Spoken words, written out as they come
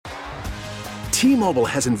T-Mobile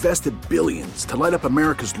has invested billions to light up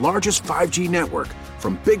America's largest 5G network,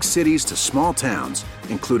 from big cities to small towns,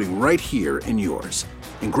 including right here in yours.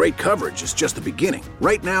 And great coverage is just the beginning.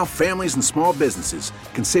 Right now, families and small businesses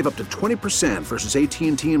can save up to 20% versus AT&T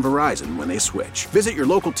and Verizon when they switch. Visit your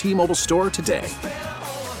local T-Mobile store today.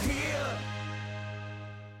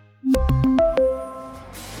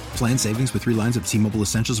 Plan savings with 3 lines of T-Mobile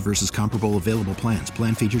Essentials versus comparable available plans.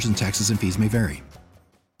 Plan features and taxes and fees may vary.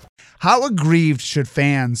 How aggrieved should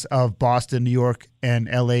fans of Boston, New York, and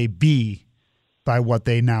LA be by what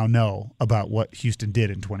they now know about what Houston did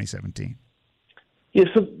in 2017? Yeah,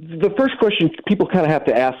 so the first question people kind of have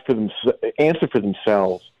to answer for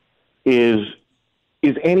themselves is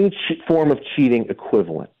any form of cheating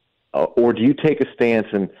equivalent? Or do you take a stance,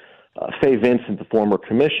 and Fay Vincent, the former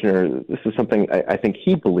commissioner, this is something I think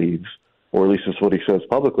he believes, or at least it's what he says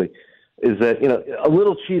publicly, is that a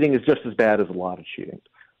little cheating is just as bad as a lot of cheating.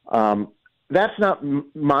 That's not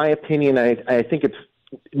my opinion. I think it's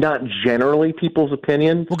not generally people's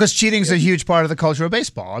opinion. Well, because cheating's a huge part of the culture of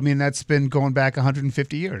baseball. I mean, that's been going back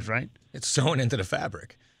 150 years, right? It's sewn into the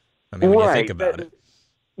fabric. I mean, when you think about it.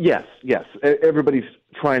 Yes. Everybody's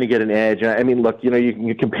trying to get an edge. I mean, look, you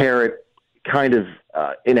can compare it kind of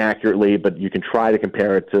inaccurately, but you can try to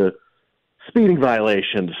compare it to speeding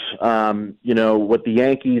violations. What the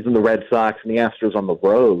Yankees and the Red Sox and the Astros on the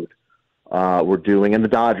road were doing, and the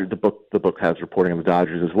Dodgers, the book has reporting on the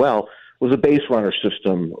Dodgers as well, was a base runner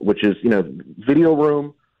system, which is, video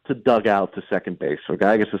room to dugout to second base. So a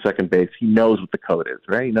guy gets to second base, he knows what the code is,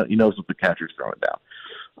 right? He knows what the catcher's throwing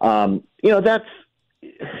down.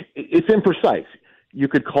 It's imprecise. You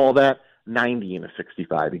could call that 90 in a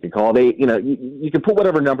 65. You can call it, you can put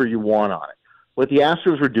whatever number you want on it. What the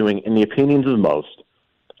Astros were doing, in the opinions of most,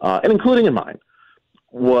 and including in mine,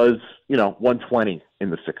 was, 120 in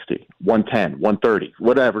the 60, 110, 130,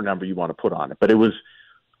 whatever number you want to put on it. But it was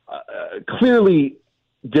clearly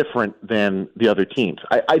different than the other teams.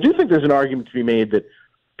 I do think there's an argument to be made that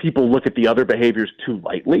people look at the other behaviors too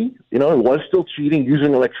lightly. It was still cheating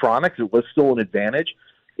using electronics. It was still an advantage.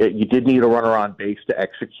 You did need a runner on base to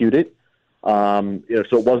execute it. So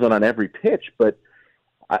it wasn't on every pitch, but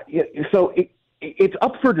it's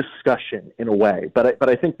up for discussion in a way. But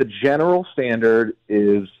I think the general standard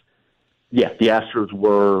is, the Astros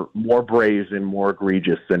were more brazen, more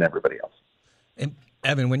egregious than everybody else. And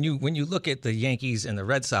Evan, when you look at the Yankees and the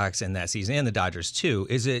Red Sox in that season, and the Dodgers too,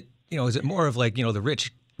 is it more of like the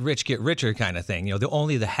rich get richer kind of thing?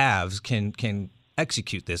 Only the haves can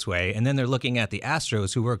execute this way, and then they're looking at the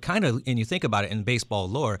Astros, who were kind of, and you think about it in baseball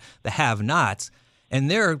lore, the have-nots, and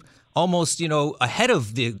they're almost ahead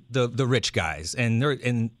of the rich guys, and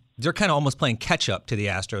they're kind of almost playing catch up to the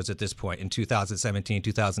Astros at this point in 2017,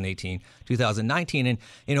 2018, 2019,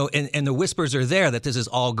 and the whispers are there that this is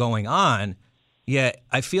all going on. Yet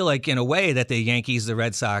I feel like in a way that the Yankees, the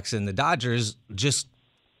Red Sox, and the Dodgers just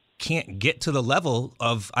can't get to the level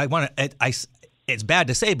of it's bad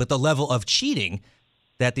to say, but the level of cheating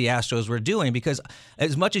that the Astros were doing, because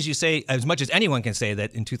as much as anyone can say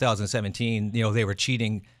that in 2017, they were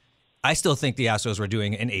cheating, I still think the Astros were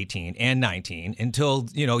doing it in 18 and 19 until,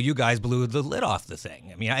 you guys blew the lid off the thing.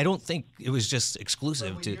 I mean, I don't think it was just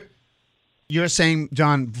exclusive to. You're saying,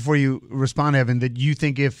 John, before you respond, Evan, that you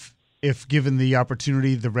think if given the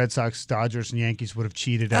opportunity, the Red Sox, Dodgers, and Yankees would have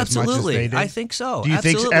cheated as much as they did? I think so. Do you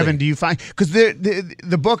think, Evan, do you find, because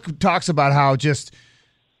the book talks about how just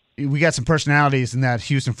we got some personalities in that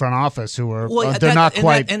Houston front office who are they're not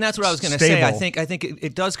quite and that's what I was going to say. I think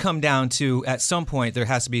it does come down to, at some point there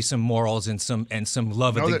has to be some morals and some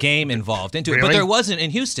love of the game involved into it. But there wasn't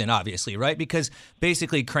in Houston, obviously, right? Because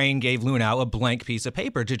basically Crane gave Luhnow a blank piece of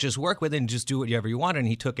paper to just work with and just do whatever you wanted, and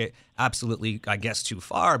he took it absolutely, I guess, too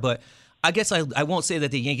far. But I guess I won't say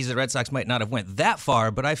that the Yankees and the Red Sox might not have went that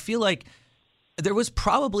far, but I feel like there was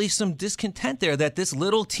probably some discontent there that this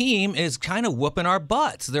little team is kind of whooping our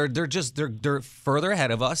butts. They're further ahead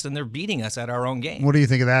of us, and they're beating us at our own game. What do you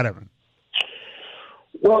think of that, Evan?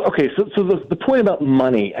 Well, okay, so the point about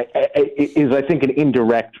money is, I think, an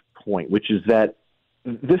indirect point, which is that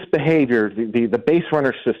this behavior, the base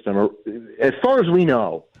runner system, as far as we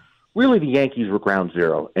know, really the Yankees were ground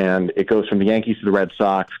zero, and it goes from the Yankees to the Red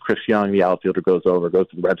Sox. Chris Young, the outfielder, goes to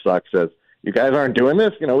the Red Sox, says, "You guys aren't doing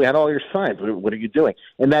this? We had all your signs. What are you doing?"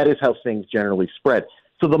 And that is how things generally spread.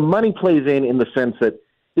 So the money plays in the sense that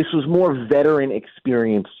this was more veteran,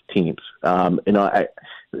 experienced teams.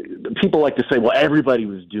 People like to say, well, everybody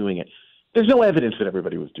was doing it. There's no evidence that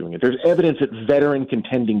everybody was doing it. There's evidence that veteran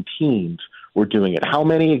contending teams were doing it. How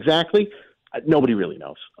many exactly? Nobody really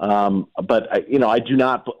knows. But I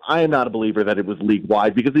am not a believer that it was league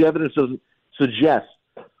wide, because the evidence doesn't suggest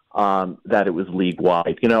that it was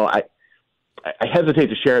league-wide. You know, I hesitate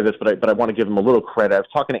to share this, but I want to give him a little credit. I was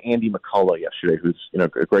talking to Andy McCullough yesterday, who's, you know,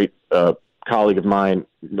 a great colleague of mine,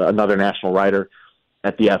 another national writer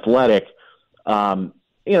at The Athletic. You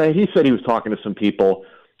know, he said he was talking to some people,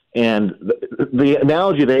 and the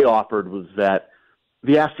analogy they offered was that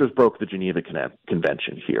the Astros broke the Geneva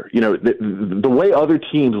Convention here. You know, the way other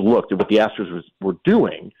teams looked at what the Astros were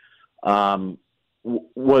doing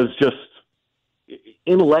was just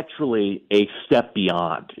intellectually a step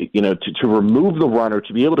beyond. You know, to remove the runner,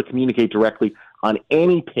 to be able to communicate directly on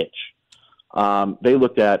any pitch, they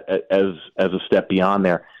looked at as a step beyond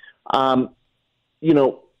there. You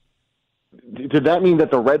know, did that mean that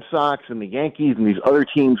the Red Sox and the Yankees and these other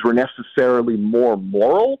teams were necessarily more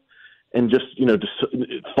moral and just, you know, just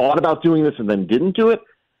thought about doing this and then didn't do it?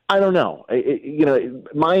 I don't know. You know,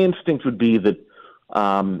 my instinct would be that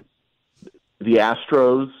the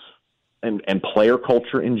Astros and player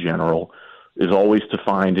culture in general is always to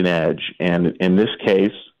find an edge. And in this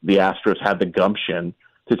case, the Astros had the gumption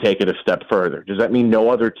to take it a step further. Does that mean no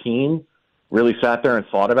other team really sat there and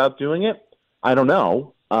thought about doing it? I don't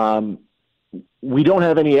know. We don't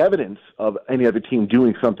have any evidence of any other team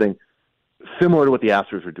doing something similar to what the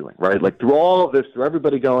Astros are doing, right? Like through all of this, through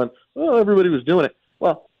everybody going, oh, everybody was doing it.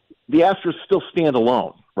 Well, the Astros still stand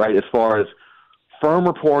alone, right? As far as firm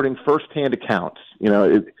reporting, firsthand accounts. You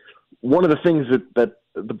know, one of the things that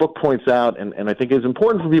the book points out, and I think is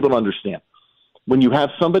important for people to understand, when you have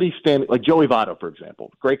somebody standing, like Joey Votto, for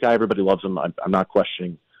example, great guy, everybody loves him. I'm not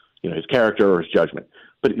questioning, you know, his character or his judgment.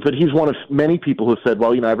 But he's one of many people who said,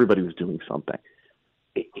 well, you know, everybody was doing something.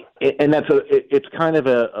 And it's kind of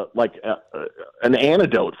an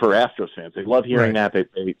antidote for Astros fans. They love hearing that.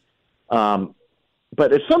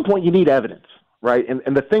 But at some point you need evidence, right?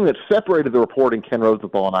 And the thing that separated the reporting Ken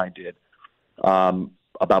Rosenthal and I did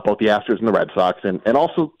about both the Astros and the Red Sox, and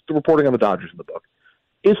also the reporting on the Dodgers in the book,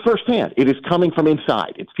 is firsthand. It is coming from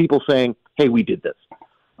inside. It's people saying, hey, we did this.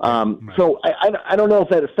 So I don't know if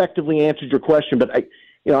that effectively answered your question, but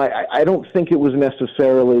I don't think it was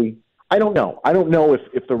necessarily. I don't know. I don't know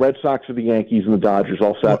if the Red Sox or the Yankees and the Dodgers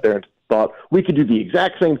all sat there and thought we could do the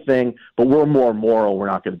exact same thing, but we're more moral. We're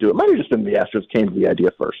not going to do it. It might have just been the Astros came to the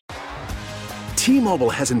idea first. T-Mobile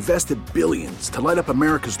has invested billions to light up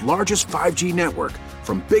America's largest 5G network,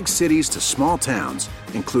 from big cities to small towns,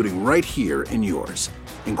 including right here in yours.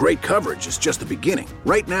 And great coverage is just the beginning.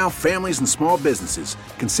 Right now, families and small businesses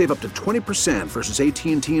can save up to 20% versus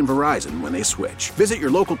AT&T and Verizon when they switch. Visit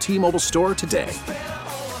your local T-Mobile store today.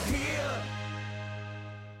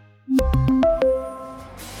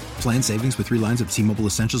 Plan savings with 3 lines of T-Mobile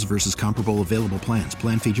Essentials versus comparable available plans.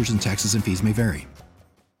 Plan features and taxes and fees may vary.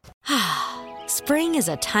 Spring is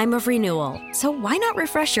a time of renewal, so why not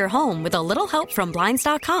refresh your home with a little help from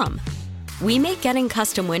Blinds.com? We make getting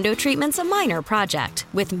custom window treatments a minor project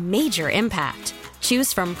with major impact.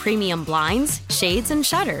 Choose from premium blinds, shades, and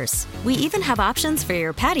shutters. We even have options for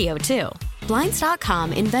your patio, too.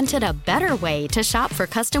 Blinds.com invented a better way to shop for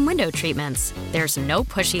custom window treatments. There's no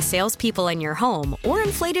pushy salespeople in your home or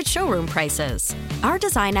inflated showroom prices. Our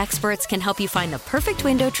design experts can help you find the perfect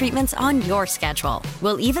window treatments on your schedule.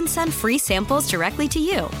 We'll even send free samples directly to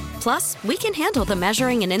you. Plus, we can handle the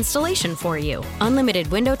measuring and installation for you. Unlimited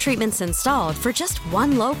window treatments installed for just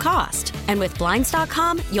one low cost. And with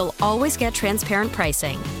Blinds.com, you'll always get transparent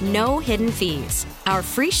pricing. No hidden fees. Our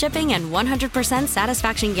free shipping and 100%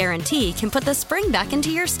 satisfaction guarantee can put the spring back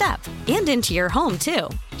into your step and into your home, too.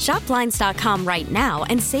 Shop Blinds.com right now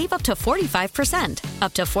and save up to 45%.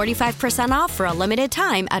 Up to 45% off for a limited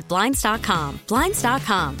time at Blinds.com.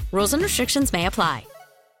 Blinds.com. Rules and restrictions may apply.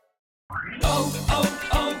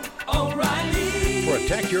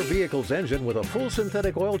 Protect your vehicle's engine with a full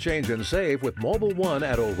synthetic oil change and save with Mobil 1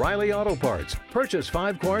 at O'Reilly Auto Parts. Purchase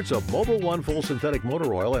 5 quarts of Mobil 1 full synthetic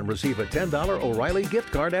motor oil and receive a $10 O'Reilly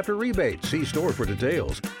gift card after rebate. See store for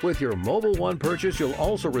details. With your Mobil 1 purchase, you'll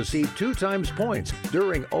also receive 2 times points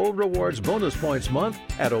during O Rewards Bonus Points Month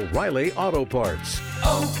at O'Reilly Auto Parts.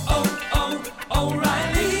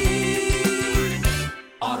 O'Reilly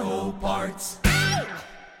Auto Parts.